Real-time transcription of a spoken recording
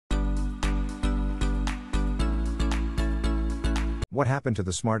What happened to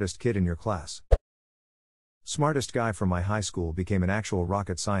the smartest kid in your class? Smartest guy from my high school became an actual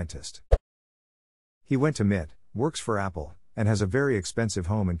rocket scientist. He went to MIT, works for Apple, and has a very expensive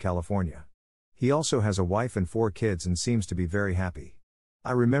home in California. He also has a wife and 4 kids and seems to be very happy.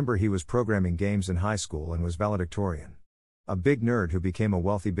 I remember he was programming games in high school and was valedictorian. A big nerd who became a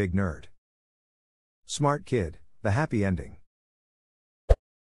wealthy big nerd. Smart kid, the happy ending.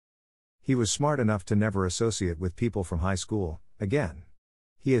 He was smart enough to never associate with people from high school, again.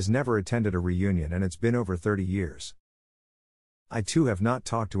 He has never attended a reunion and it's been over 30 years. I too have not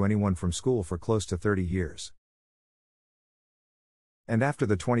talked to anyone from school for close to 30 years. And after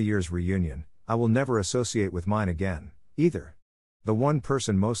the 20 years reunion, I will never associate with mine again, either. The one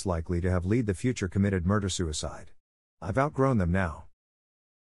person most likely to have lead the future committed murder-suicide. I've outgrown them now.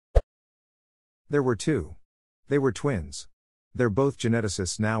 There were 2. They were twins. They're both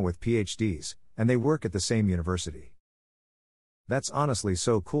geneticists now with PhDs, and they work at the same university. That's honestly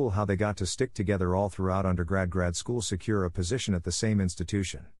so cool how they got to stick together all throughout grad school, secure a position at the same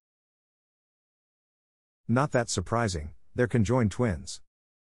institution. Not that surprising, they're conjoined twins.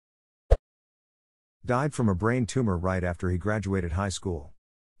 Died from a brain tumor right after he graduated high school.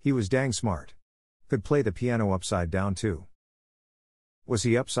 He was dang smart. Could play the piano upside down too. Was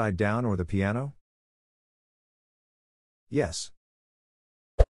he upside down or the piano? Yes.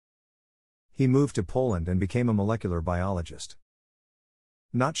 He moved to Poland and became a molecular biologist.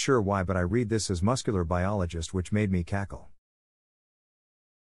 Not sure why, but I read this as muscular biologist, which made me cackle.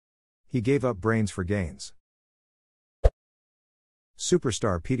 He gave up brains for gains.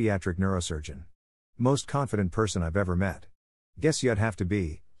 Superstar pediatric neurosurgeon. Most confident person I've ever met. Guess you'd have to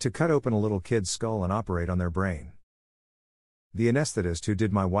be, to cut open a little kid's skull and operate on their brain. The anesthetist who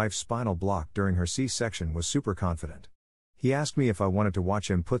did my wife's spinal block during her C-section was super confident. He asked me if I wanted to watch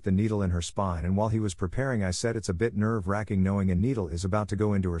him put the needle in her spine, and while he was preparing I said it's a bit nerve-wracking knowing a needle is about to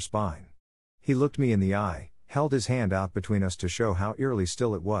go into her spine. He looked me in the eye, held his hand out between us to show how eerily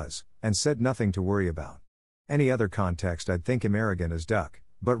still it was, and said nothing to worry about. Any other context I'd think him arrogant as duck,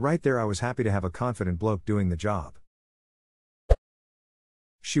 but right there I was happy to have a confident bloke doing the job.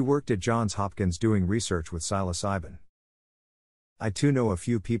 She worked at Johns Hopkins doing research with psilocybin. I too know a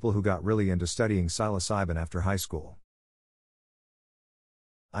few people who got really into studying psilocybin after high school.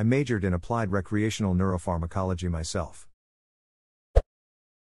 I majored in applied recreational neuropharmacology myself.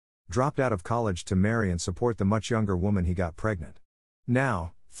 Dropped out of college to marry and support the much younger woman he got pregnant.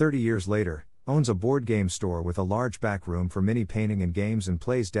 Now, 30 years later, owns a board game store with a large back room for mini painting and games and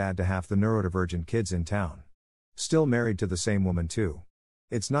plays dad to half the neurodivergent kids in town. Still married to the same woman too.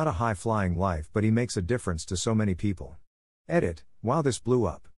 It's not a high-flying life, but he makes a difference to so many people. Edit, wow, this blew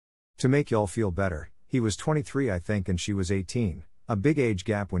up. To make y'all feel better, he was 23 I think and she was 18, a big age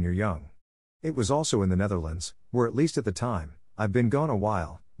gap when you're young. It was also in the Netherlands, where at least at the time, I've been gone a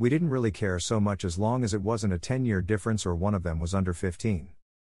while, we didn't really care so much as long as it wasn't a 10-year difference or one of them was under 15.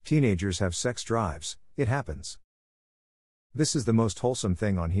 Teenagers have sex drives, it happens. This is the most wholesome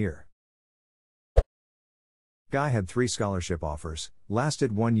thing on here. Guy had 3 scholarship offers,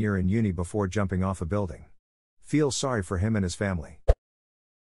 lasted 1 year in uni before jumping off a building. Feel sorry for him and his family.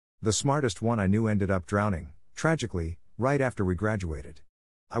 The smartest one I knew ended up drowning, tragically, right after we graduated.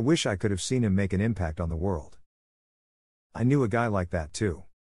 I wish I could have seen him make an impact on the world. I knew a guy like that too.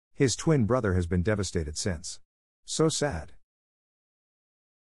 His twin brother has been devastated since. So sad.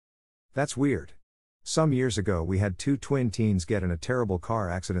 That's weird. Some years ago we had 2 twin teens get in a terrible car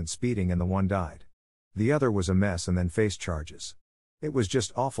accident speeding and the one died. The other was a mess and then faced charges. It was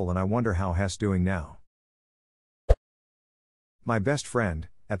just awful and I wonder how Hess doing now. My best friend,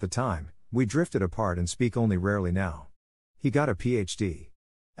 at the time, we drifted apart and speak only rarely now. He got a PhD.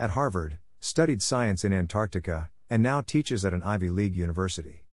 At Harvard, studied science in Antarctica, and now teaches at an Ivy League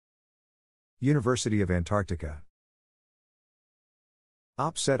university. University of Antarctica.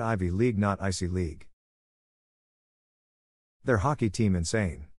 Said Ivy League, not Icy League. Their hockey team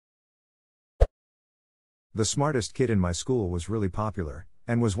insane. The smartest kid in my school was really popular,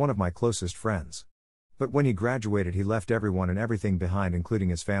 and was one of my closest friends. But when he graduated he left everyone and everything behind including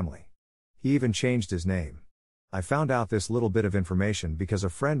his family. He even changed his name. I found out this little bit of information because a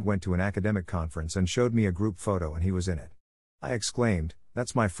friend went to an academic conference and showed me a group photo and he was in it. I exclaimed,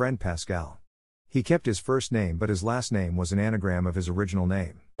 "That's my friend Pascal." He kept his first name but his last name was an anagram of his original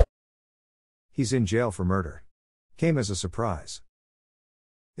name. He's in jail for murder. Came as a surprise.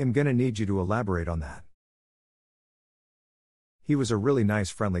 I'm gonna need you to elaborate on that. He was a really nice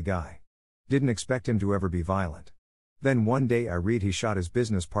friendly guy. Didn't expect him to ever be violent. Then one day I read he shot his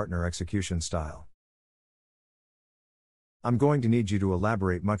business partner execution style. I'm going to need you to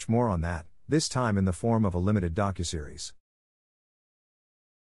elaborate much more on that, this time in the form of a limited docuseries.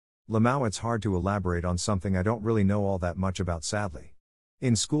 Lamau, it's hard to elaborate on something I don't really know all that much about, sadly.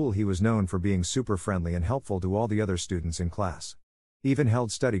 In school he was known for being super friendly and helpful to all the other students in class. Even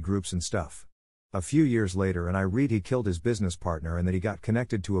held study groups and stuff. A few years later and I read he killed his business partner and that he got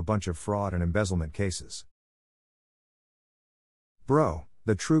connected to a bunch of fraud and embezzlement cases. Bro,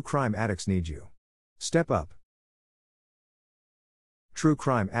 the true crime addicts need you. Step up. True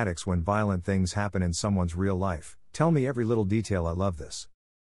crime addicts, when violent things happen in someone's real life, tell me every little detail. I love this.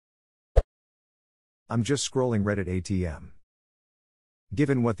 I'm just scrolling Reddit ATM.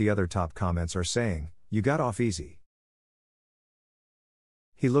 Given what the other top comments are saying, you got off easy.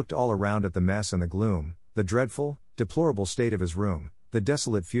 He looked all around at the mess and the gloom, the dreadful, deplorable state of his room, the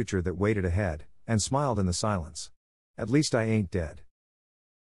desolate future that waited ahead, and smiled in the silence. At least I ain't dead.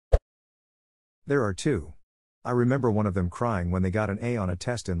 There are two. I remember one of them crying when they got an A on a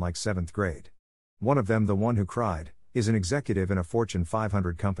test in like 7th grade. One of them, the one who cried, is an executive in a Fortune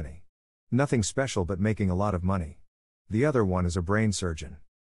 500 company. Nothing special but making a lot of money. The other one is a brain surgeon.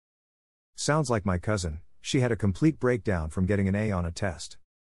 Sounds like my cousin. She had a complete breakdown from getting an A on a test.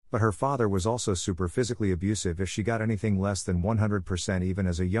 But her father was also super physically abusive if she got anything less than 100%. Even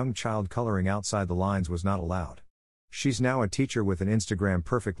as a young child, coloring outside the lines was not allowed. She's now a teacher with an Instagram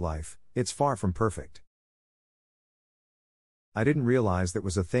perfect life. It's far from perfect. I didn't realize that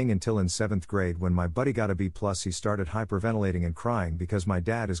was a thing until in 7th grade when my buddy got a B+. He started hyperventilating and crying because my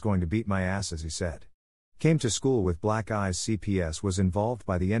dad is going to beat my ass, as he said. Came to school with black eyes. CPS was involved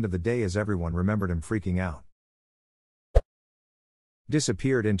by the end of the day as everyone remembered him freaking out.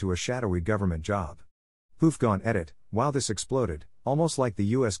 Disappeared into a shadowy government job. Poof, gone. Edit. Wow, this exploded, almost like the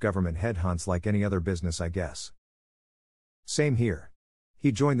US government headhunts like any other business, I guess. Same here.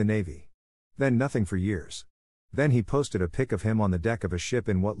 He joined the Navy. Then nothing for years. Then he posted a pic of him on the deck of a ship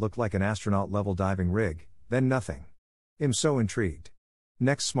in what looked like an astronaut-level diving rig, then nothing. I'm so intrigued.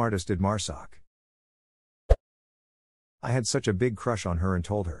 Next smartest did Marsoc. I had such a big crush on her and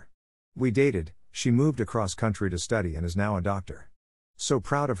told her. We dated, she moved across country to study and is now a doctor. So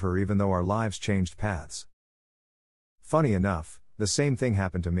proud of her even though our lives changed paths. Funny enough, the same thing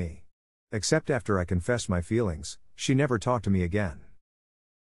happened to me. Except after I confessed my feelings, she never talked to me again.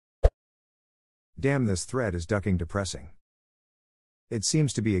 Damn, this thread is ducking depressing. It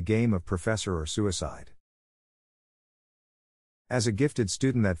seems to be a game of professor or suicide. As a gifted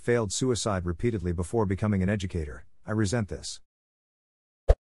student that failed suicide repeatedly before becoming an educator, I resent this.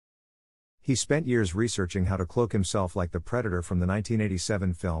 He spent years researching how to cloak himself like the Predator from the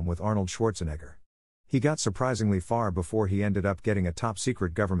 1987 film with Arnold Schwarzenegger. He got surprisingly far before he ended up getting a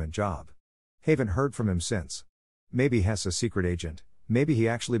top-secret government job. Haven't heard from him since. Maybe Hess a secret agent, maybe he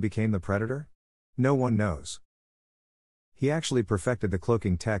actually became the Predator? No one knows. He actually perfected the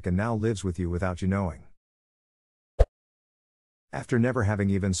cloaking tech and now lives with you without you knowing. After never having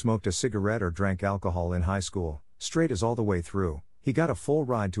even smoked a cigarette or drank alcohol in high school, straight as all the way through, he got a full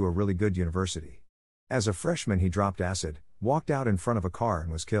ride to a really good university. As a freshman he dropped acid, walked out in front of a car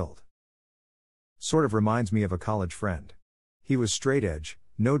and was killed. Sort of reminds me of a college friend. He was straight edge,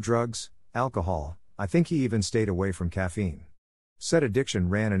 no drugs, alcohol, I think he even stayed away from caffeine. Said addiction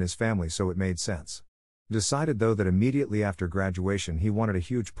ran in his family so it made sense. Decided though that immediately after graduation he wanted a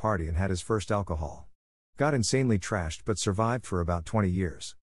huge party and had his first alcohol. Got insanely trashed but survived for about 20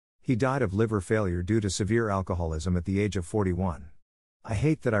 years. He died of liver failure due to severe alcoholism at the age of 41. I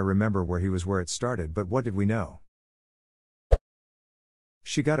hate that I remember where he was where it started, but what did we know?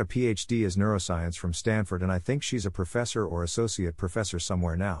 She got a PhD as neuroscience from Stanford and I think she's a professor or associate professor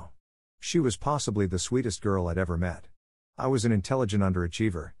somewhere now. She was possibly the sweetest girl I'd ever met. I was an intelligent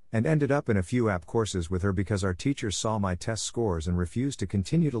underachiever, and ended up in a few app courses with her because our teachers saw my test scores and refused to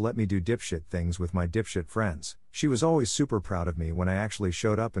continue to let me do dipshit things with my dipshit friends. She was always super proud of me when I actually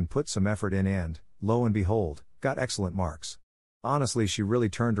showed up and put some effort in and, lo and behold, got excellent marks. Honestly, she really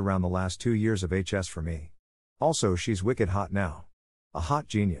turned around the last 2 years of HS for me. Also, she's wicked hot now. A hot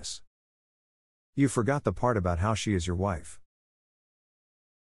genius. You forgot the part about how she is your wife.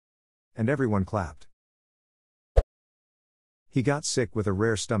 And everyone clapped. He got sick with a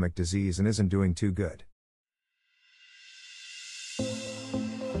rare stomach disease and isn't doing too good.